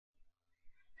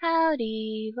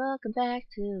Howdy, welcome back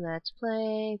to Let's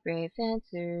Play Brave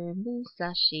Fencer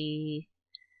Musashi.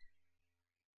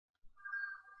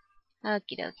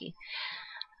 Okie dokie.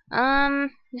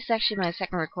 This is actually my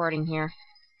second recording here.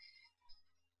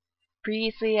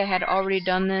 Previously I had already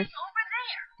done this.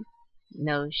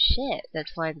 No shit,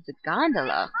 that's why there's a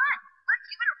gondola.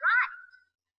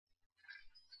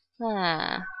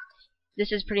 Ah.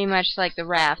 This is pretty much like the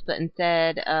raft, but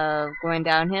instead of going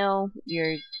downhill,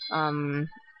 you're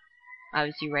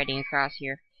obviously riding across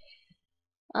here.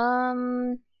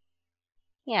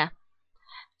 Yeah.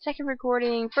 Second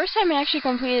recording. First time I actually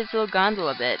completed this little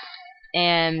gondola bit,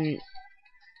 and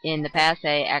in the past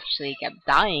I actually kept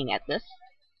dying at this.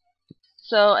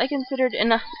 So I considered it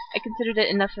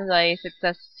enough of a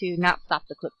success to not stop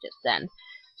the clip just then.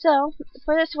 So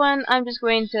for this one, I'm just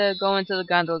going to go until the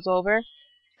gondola's over,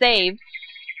 save,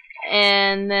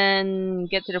 and then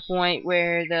get to the point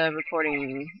where the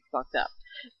recording fucked up.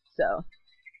 So,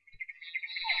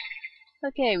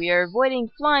 okay, we are avoiding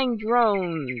flying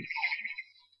drones.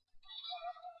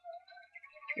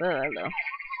 Oh, hello.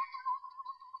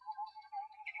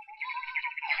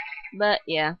 But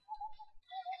yeah,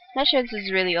 not sure this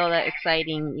is really all that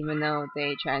exciting, even though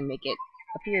they try and make it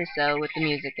appear so with the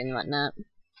music and whatnot.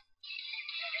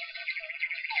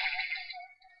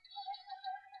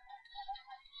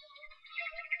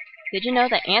 Did you know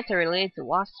that ants are related to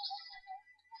wasps?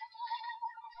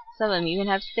 Some of them even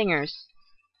have stingers.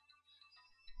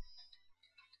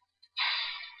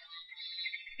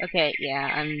 Okay,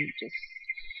 yeah,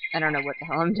 I don't know what the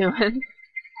hell I'm doing.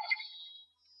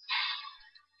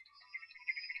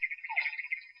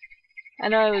 I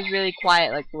know I was really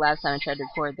quiet like the last time I tried to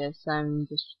record this, so I'm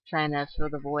just trying to fill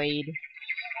the void.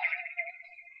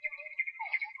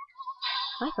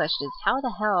 My question is, how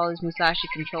the hell is Musashi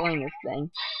controlling this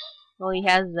thing? Well, he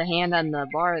has the hand on the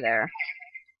bar there.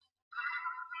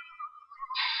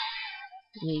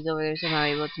 And he's over there somehow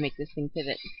able to make this thing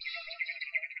pivot.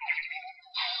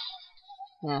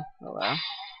 Yeah, oh well.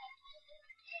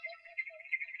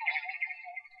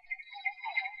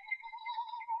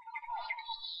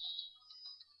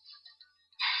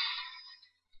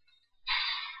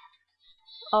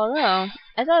 Although,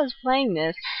 as I was playing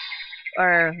this,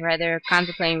 or rather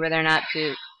contemplating whether or not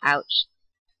to... Ouch.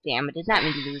 Damn, I did not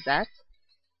mean to lose that.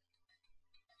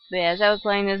 But yeah, as I was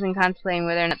playing this and contemplating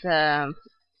whether or not to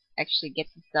actually get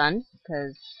this done,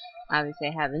 because obviously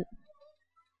I haven't.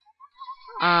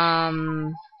 I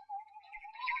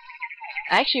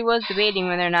actually was debating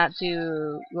whether or not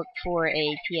to look for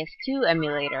a PS2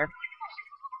 emulator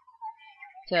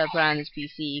to put on this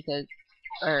PC,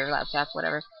 or laptop,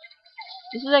 whatever.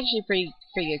 This is actually a pretty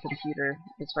good computer,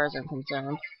 as far as I'm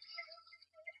concerned.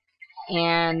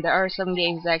 And there are some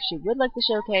games I actually would like to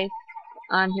showcase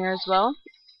on here as well.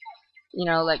 You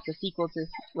know, like the sequel to,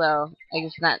 well, I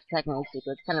guess not technically a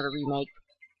sequel, it's kind of a remake.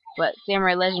 But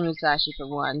Samurai Legend Musashi for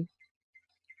one.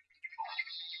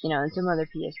 You know, and some other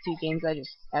PS2 games I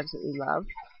just absolutely love.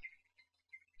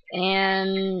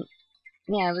 And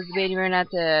yeah, I was debating whether or not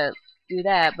to do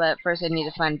that, but first I need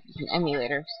to find an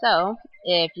emulator. So,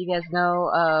 if you guys know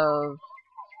of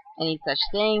any such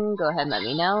thing, go ahead and let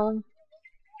me know.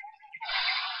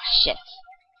 Shit.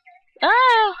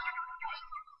 Ah!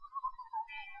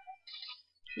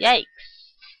 Yikes.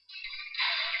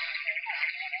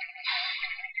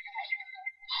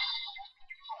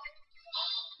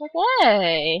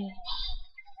 Okay.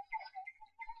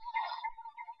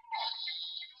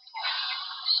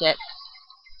 Shit.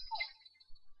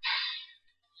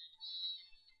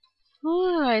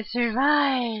 Ooh, I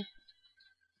survived.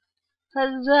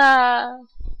 Huzzah!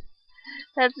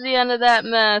 That's the end of that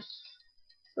mess.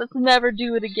 Let's never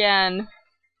do it again.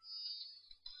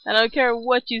 I don't care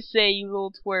what you say, you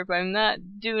little twerp. I'm not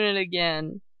doing it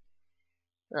again.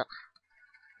 Ugh.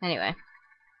 Anyway.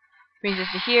 Brings us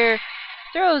to here.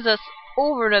 Throws us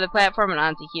over another platform and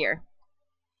onto here.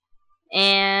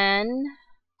 And...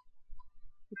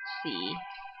 let's see.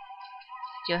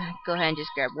 Go ahead and just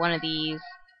grab one of these.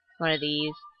 One of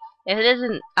these. If it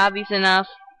isn't obvious enough,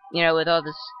 you know, with all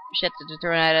this shit that they're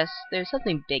throwing at us, there's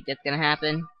something big that's gonna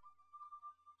happen.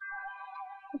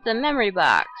 It's a memory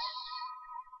box.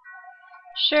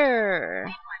 Sure.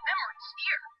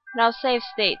 And I'll save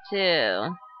state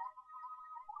too.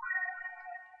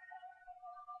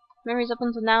 Memories up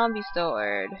until now and be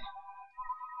stored.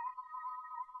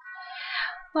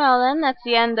 Well then, that's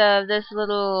the end of this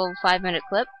little 5-minute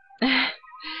clip.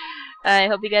 I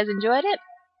hope you guys enjoyed it.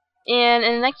 And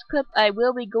in the next clip, I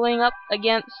will be going up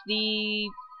against the...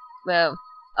 well,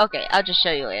 okay, I'll just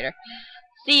show you later.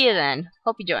 See you then.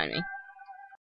 Hope you join me.